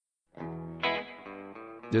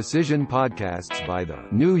Decision podcasts by the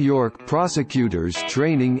New York Prosecutors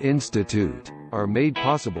Training Institute are made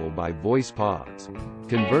possible by VoicePods.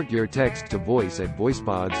 Convert your text to voice at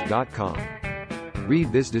voicepods.com.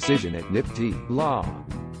 Read this decision at NYPTI Law.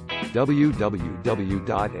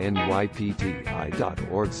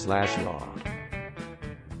 www.nypti.org/law.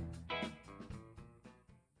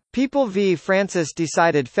 People v. Francis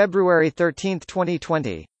decided February 13,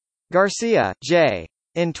 2020. Garcia, J.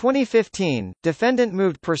 In 2015, defendant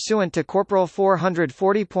moved pursuant to Corporal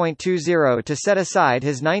 440.20 to set aside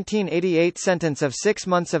his 1988 sentence of 6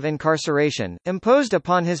 months of incarceration, imposed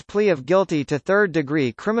upon his plea of guilty to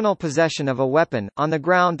third-degree criminal possession of a weapon, on the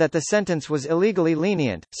ground that the sentence was illegally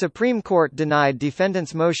lenient. Supreme Court denied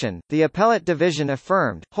defendant's motion. The Appellate Division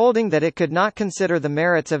affirmed, holding that it could not consider the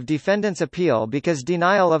merits of defendant's appeal because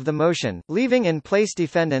denial of the motion, leaving in place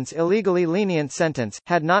defendant's illegally lenient sentence,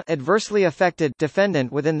 had not adversely affected defendant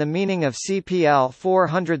within the meaning of CPL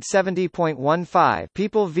 470.15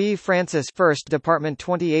 People v. Francis 1st Department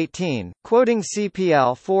 2018, quoting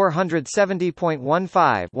CPL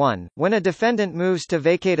 470.15 when a defendant moves to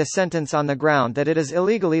vacate a sentence on the ground that it is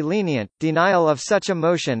illegally lenient, denial of such a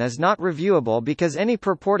motion is not reviewable because any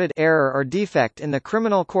purported error or defect in the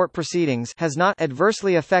criminal court proceedings has not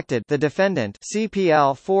adversely affected the defendant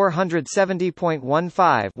CPL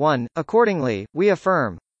 470.15 Accordingly, we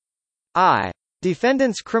affirm.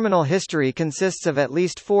 Defendant's criminal history consists of at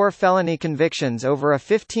least 4 felony convictions over a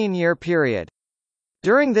 15-year period.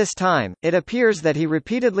 During this time, it appears that he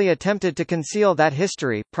repeatedly attempted to conceal that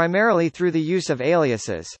history, primarily through the use of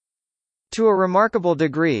aliases. To a remarkable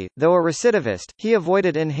degree, though a recidivist, he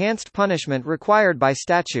avoided enhanced punishment required by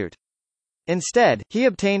statute. Instead, he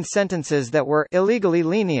obtained sentences that were illegally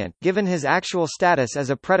lenient, given his actual status as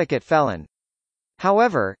a predicate felon.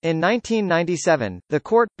 However, in 1997, the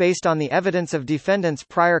court, based on the evidence of defendant's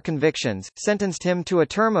prior convictions, sentenced him to a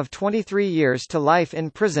term of 23 years to life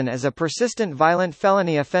in prison as a persistent violent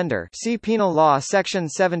felony offender. See Penal Law Section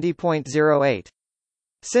 70.08.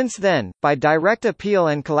 Since then, by direct appeal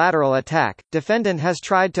and collateral attack, defendant has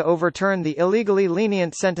tried to overturn the illegally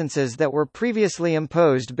lenient sentences that were previously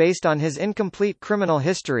imposed based on his incomplete criminal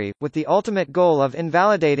history, with the ultimate goal of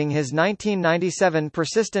invalidating his 1997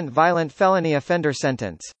 persistent violent felony offender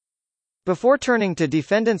sentence. Before turning to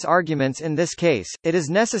defendant's arguments in this case, it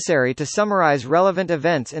is necessary to summarize relevant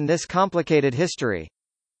events in this complicated history.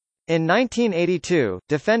 In 1982,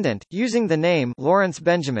 defendant, using the name Lawrence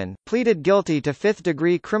Benjamin, pleaded guilty to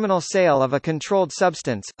fifth-degree criminal sale of a controlled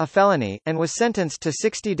substance, a felony, and was sentenced to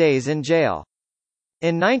 60 days in jail.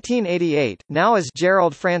 In 1988, now as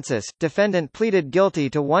Gerald Francis, defendant pleaded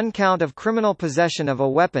guilty to 1 count of criminal possession of a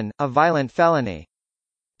weapon, a violent felony.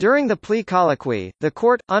 During the plea colloquy, the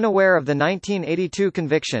court, unaware of the 1982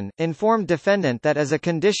 conviction, informed defendant that as a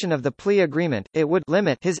condition of the plea agreement, it would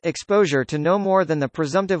limit his exposure to no more than the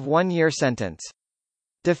presumptive 1-year sentence.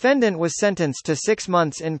 Defendant was sentenced to 6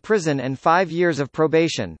 months in prison and 5 years of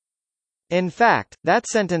probation. In fact, that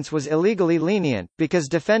sentence was illegally lenient, because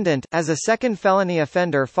defendant, as a second felony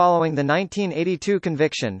offender following the 1982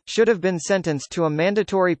 conviction, should have been sentenced to a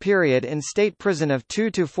mandatory period in state prison of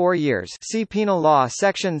 2 to 4 years. See Penal Law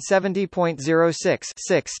Section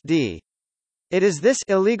 70.06(d). It is this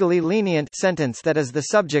illegally lenient sentence that is the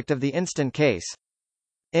subject of the instant case.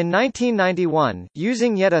 In 1991,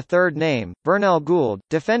 using yet a third name, Burnell Gould,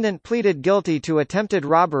 defendant pleaded guilty to attempted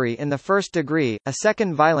robbery in the first degree, a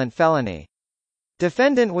second violent felony.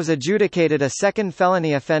 Defendant was adjudicated a second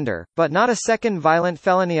felony offender, but not a second violent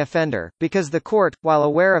felony offender, because the court, while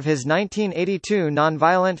aware of his 1982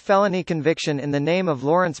 nonviolent felony conviction in the name of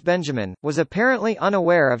Lawrence Benjamin, was apparently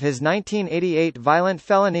unaware of his 1988 violent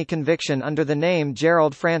felony conviction under the name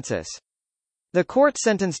Gerald Francis. The court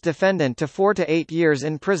sentenced defendant to 4 to 8 years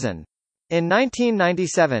in prison. In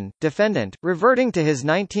 1997, defendant, reverting to his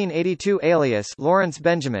 1982 alias Lawrence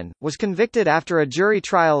Benjamin, was convicted after a jury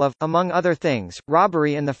trial of, among other things,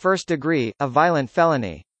 robbery in the first degree, a violent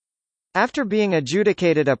felony. After being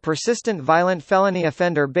adjudicated a persistent violent felony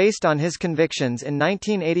offender based on his convictions in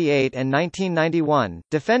 1988 and 1991,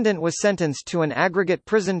 defendant was sentenced to an aggregate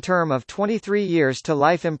prison term of 23 years to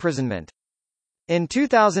life imprisonment. In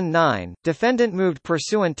 2009, defendant moved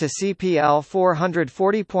pursuant to CPL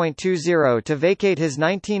 440.20 to vacate his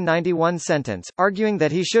 1991 sentence, arguing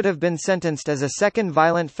that he should have been sentenced as a second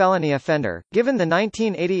violent felony offender, given the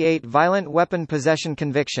 1988 violent weapon possession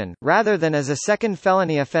conviction, rather than as a second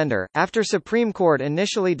felony offender. After Supreme Court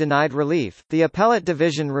initially denied relief, the Appellate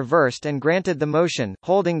Division reversed and granted the motion,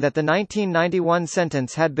 holding that the 1991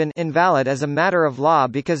 sentence had been invalid as a matter of law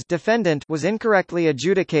because defendant was incorrectly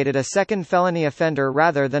adjudicated a second felony offender offender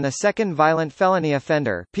rather than a second violent felony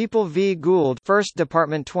offender. People v. Gould, 1st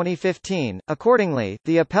Department 2015. Accordingly,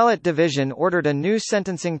 the Appellate Division ordered a new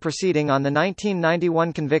sentencing proceeding on the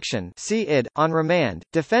 1991 conviction. See id. On remand,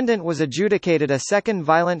 defendant was adjudicated a second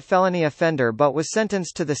violent felony offender but was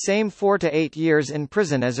sentenced to the same 4 to 8 years in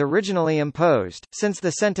prison as originally imposed, since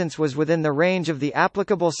the sentence was within the range of the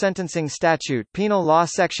applicable sentencing statute, Penal Law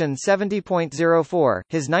Section 70.04.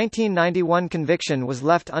 His 1991 conviction was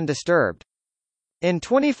left undisturbed. In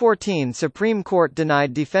 2014, Supreme Court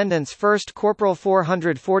denied defendant's first Corporal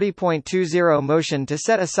 440.20 motion to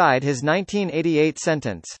set aside his 1988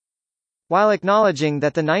 sentence. While acknowledging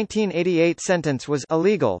that the 1988 sentence was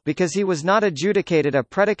illegal because he was not adjudicated a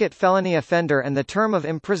predicate felony offender and the term of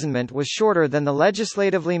imprisonment was shorter than the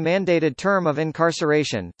legislatively mandated term of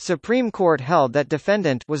incarceration, Supreme Court held that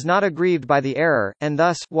defendant was not aggrieved by the error, and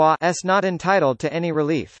thus was not entitled to any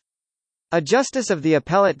relief. A justice of the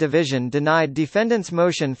Appellate Division denied defendant's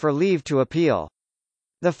motion for leave to appeal.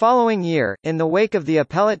 The following year, in the wake of the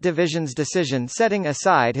Appellate Division's decision setting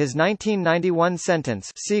aside his 1991 sentence,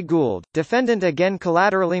 see Gould, defendant again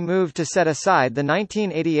collaterally moved to set aside the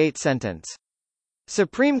 1988 sentence.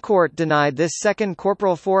 Supreme Court denied this second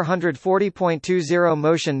Corporal 440.20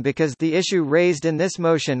 motion because the issue raised in this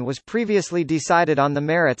motion was previously decided on the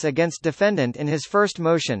merits against defendant in his first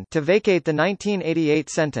motion to vacate the 1988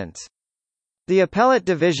 sentence. The Appellate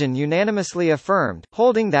Division unanimously affirmed,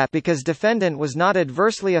 holding that because defendant was not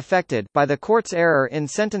adversely affected by the court's error in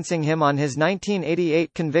sentencing him on his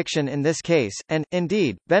 1988 conviction in this case, and,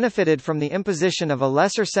 indeed, benefited from the imposition of a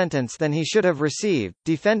lesser sentence than he should have received,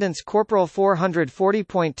 defendant's Corporal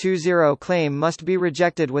 440.20 claim must be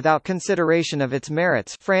rejected without consideration of its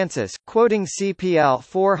merits. Francis, quoting CPL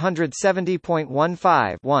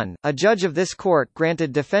 470.15-1, a judge of this court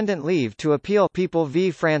granted defendant leave to appeal People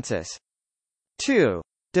v. Francis. 2.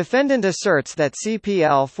 Defendant asserts that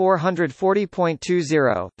CPL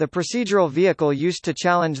 440.20, the procedural vehicle used to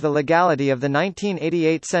challenge the legality of the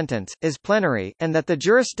 1988 sentence, is plenary, and that the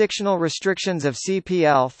jurisdictional restrictions of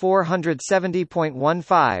CPL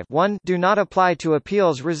 470.15 do not apply to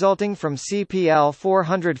appeals resulting from CPL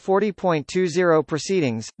 440.20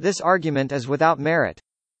 proceedings. This argument is without merit.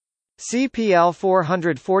 CPL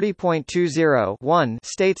 440.20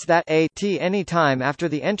 states that any time after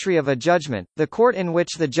the entry of a judgment, the court in which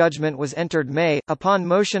the judgment was entered may, upon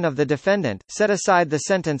motion of the defendant, set aside the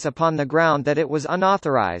sentence upon the ground that it was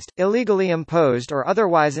unauthorized, illegally imposed or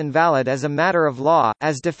otherwise invalid as a matter of law.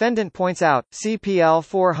 As defendant points out, CPL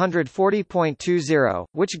 440.20,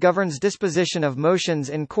 which governs disposition of motions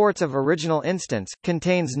in courts of original instance,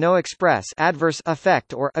 contains no express adverse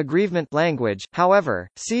effect or aggrievement language. However,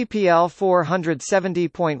 CPL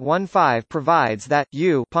 470.15 provides that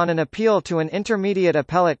upon an appeal to an intermediate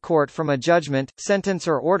appellate court from a judgment, sentence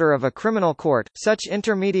or order of a criminal court, such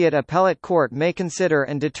intermediate appellate court may consider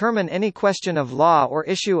and determine any question of law or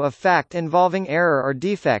issue of fact involving error or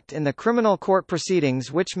defect in the criminal court proceedings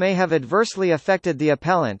which may have adversely affected the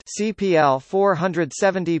appellant. CPL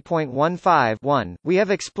 470.15 We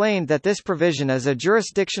have explained that this provision is a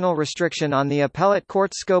jurisdictional restriction on the appellate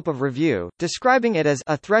court's scope of review, describing it as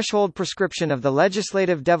a threshold prescription of the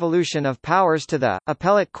legislative devolution of powers to the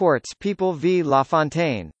appellate courts. People v.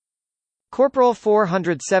 LaFontaine. Corporal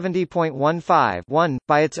 470.15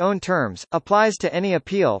 by its own terms, applies to any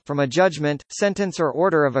appeal from a judgment, sentence or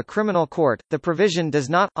order of a criminal court. The provision does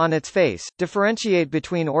not, on its face, differentiate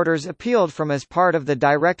between orders appealed from as part of the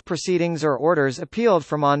direct proceedings or orders appealed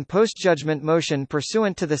from on post-judgment motion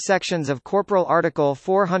pursuant to the sections of Corporal Article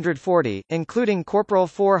 440, including Corporal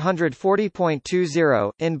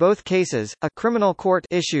 440.20. In both cases, a criminal court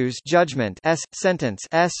issues judgment S, sentence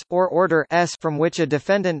S, or order S from which a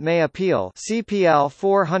defendant may appeal. CPL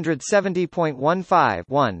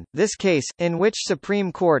 470.15 This case, in which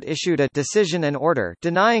Supreme Court issued a decision and order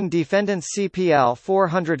denying defendant's CPL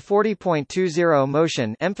 440.20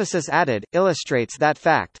 motion, emphasis added, illustrates that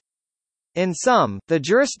fact. In sum, the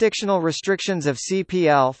jurisdictional restrictions of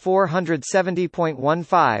CPL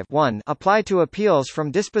 470.15 apply to appeals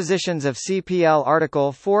from dispositions of CPL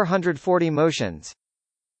Article 440 motions.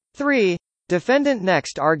 3. Defendant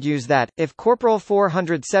next argues that, if Corporal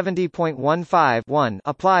 470.15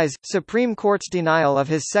 applies, Supreme Court's denial of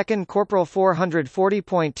his second Corporal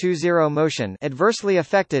 440.20 motion adversely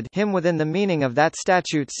affected him within the meaning of that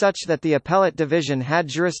statute such that the Appellate Division had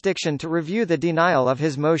jurisdiction to review the denial of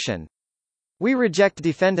his motion. We reject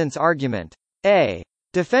defendant's argument. A.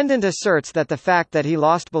 Defendant asserts that the fact that he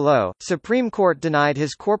lost below, Supreme Court denied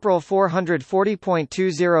his Corporal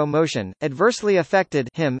 440.20 motion, adversely affected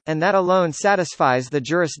him, and that alone satisfies the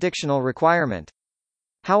jurisdictional requirement.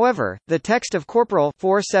 However, the text of Corporal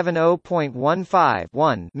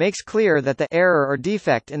 470.15.1 makes clear that the error or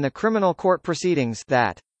defect in the criminal court proceedings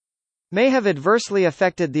that may have adversely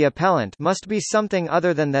affected the appellant must be something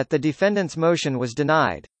other than that the defendant's motion was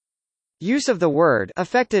denied. Use of the word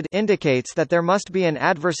affected indicates that there must be an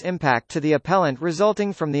adverse impact to the appellant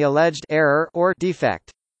resulting from the alleged error or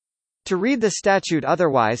defect. To read the statute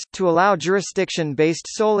otherwise, to allow jurisdiction based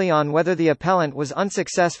solely on whether the appellant was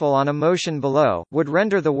unsuccessful on a motion below, would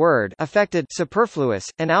render the word affected superfluous,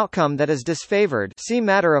 an outcome that is disfavored. See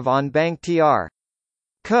Matter of En Banc Tr.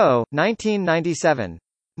 Co., 1997.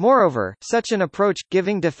 Moreover, such an approach,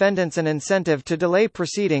 giving defendants an incentive to delay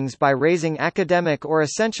proceedings by raising academic or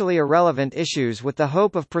essentially irrelevant issues with the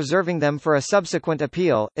hope of preserving them for a subsequent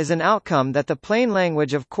appeal, is an outcome that the plain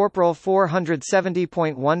language of Corporal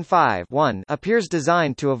 470.15.1 appears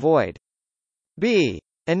designed to avoid. b.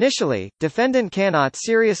 Initially, defendant cannot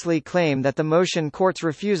seriously claim that the motion court's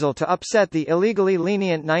refusal to upset the illegally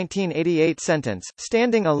lenient 1988 sentence,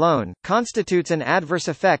 standing alone, constitutes an adverse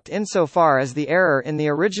effect insofar as the error in the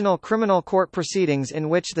original criminal court proceedings in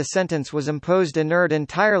which the sentence was imposed inured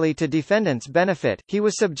entirely to defendant's benefit. He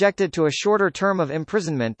was subjected to a shorter term of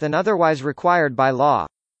imprisonment than otherwise required by law.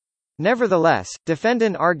 Nevertheless,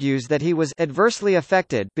 defendant argues that he was adversely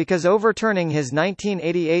affected because overturning his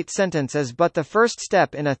 1988 sentence is but the first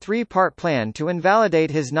step in a three-part plan to invalidate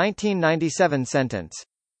his 1997 sentence.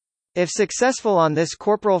 If successful on this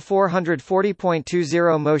Corporal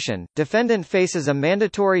 440.20 motion, defendant faces a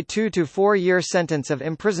mandatory 2 to 4 year sentence of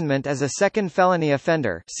imprisonment as a second felony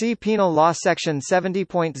offender. See Penal Law Section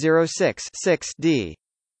 70.06(6)d.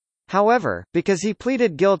 However, because he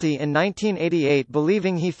pleaded guilty in 1988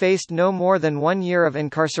 believing he faced no more than 1 year of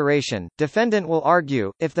incarceration, defendant will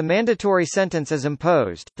argue, if the mandatory sentence is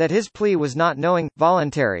imposed, that his plea was not knowing,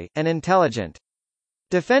 voluntary, and intelligent.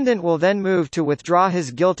 Defendant will then move to withdraw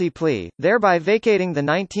his guilty plea, thereby vacating the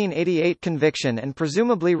 1988 conviction and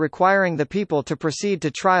presumably requiring the people to proceed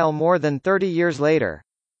to trial more than 30 years later.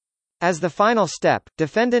 As the final step,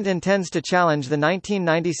 defendant intends to challenge the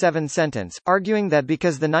 1997 sentence, arguing that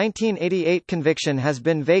because the 1988 conviction has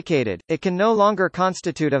been vacated, it can no longer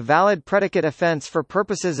constitute a valid predicate offense for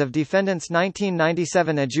purposes of defendant's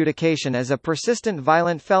 1997 adjudication as a persistent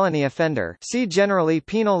violent felony offender. See generally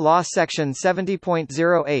Penal Law Section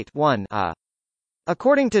 70.08(1)(a).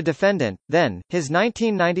 According to defendant, then, his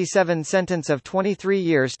 1997 sentence of 23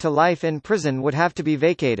 years to life in prison would have to be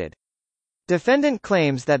vacated. Defendant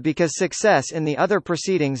claims that because success in the other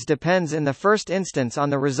proceedings depends in the first instance on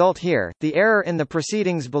the result here, the error in the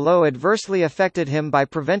proceedings below adversely affected him by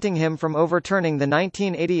preventing him from overturning the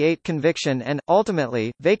 1988 conviction and,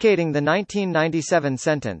 ultimately, vacating the 1997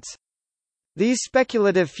 sentence. These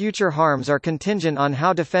speculative future harms are contingent on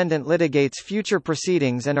how defendant litigates future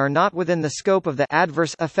proceedings and are not within the scope of the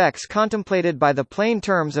adverse effects contemplated by the plain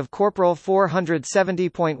terms of Corporal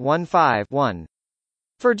 470.15.1.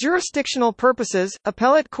 For jurisdictional purposes,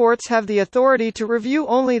 appellate courts have the authority to review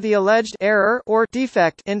only the alleged error or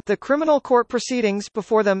defect in the criminal court proceedings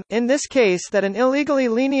before them, in this case that an illegally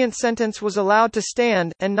lenient sentence was allowed to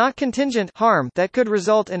stand, and not contingent harm that could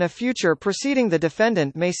result in a future proceeding the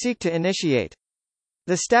defendant may seek to initiate.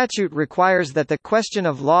 The statute requires that the question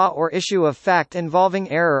of law or issue of fact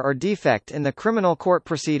involving error or defect in the criminal court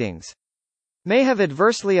proceedings may have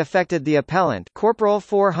adversely affected the appellant. Corporal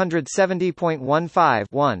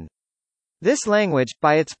 470.15.1. This language,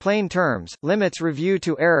 by its plain terms, limits review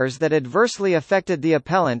to errors that adversely affected the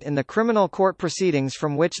appellant in the criminal court proceedings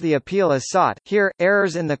from which the appeal is sought. Here,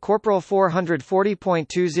 errors in the Corporal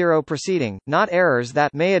 440.20 proceeding, not errors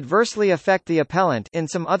that may adversely affect the appellant in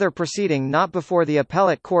some other proceeding not before the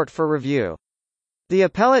appellate court for review. The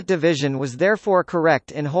appellate division was therefore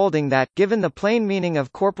correct in holding that, given the plain meaning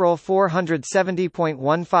of Corporal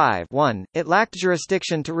 470.15.1, it lacked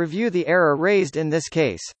jurisdiction to review the error raised in this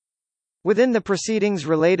case. Within the proceedings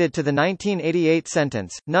related to the 1988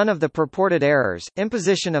 sentence, none of the purported errors,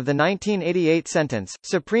 imposition of the 1988 sentence,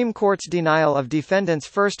 Supreme Court's denial of defendant's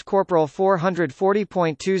first Corporal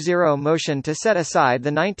 440.20 motion to set aside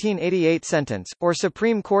the 1988 sentence, or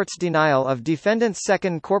Supreme Court's denial of defendant's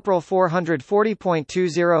second Corporal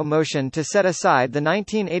 440.20 motion to set aside the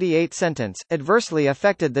 1988 sentence, adversely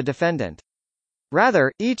affected the defendant.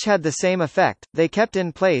 Rather, each had the same effect, they kept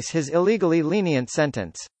in place his illegally lenient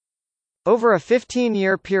sentence. Over a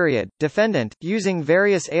 15-year period, defendant, using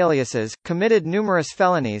various aliases, committed numerous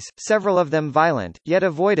felonies, several of them violent, yet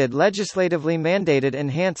avoided legislatively mandated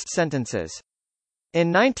enhanced sentences.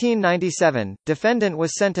 In 1997, defendant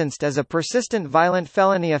was sentenced as a persistent violent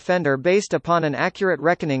felony offender based upon an accurate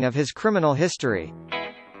reckoning of his criminal history.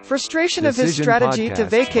 Frustration of his Decision strategy to podcasts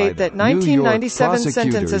vacate by that the New York 1997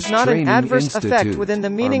 sentence is Prosecutors not an Training adverse effect Institute within the are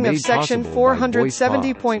meaning of made Section possible by VoicePods. Convert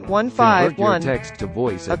your 470.151. text to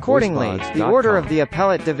voice at Accordingly, the order of voicepods.com. the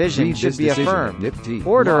appellate division Read should this be decision at affirmed. NIPT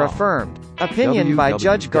Order Law. affirmed. Opinion by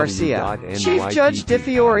Judge Garcia. Chief Judge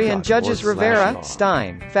DiFiore and Judges Rivera, www.nytt.org/law.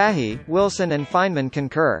 Stein, Fahy, Wilson and Feynman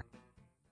concur.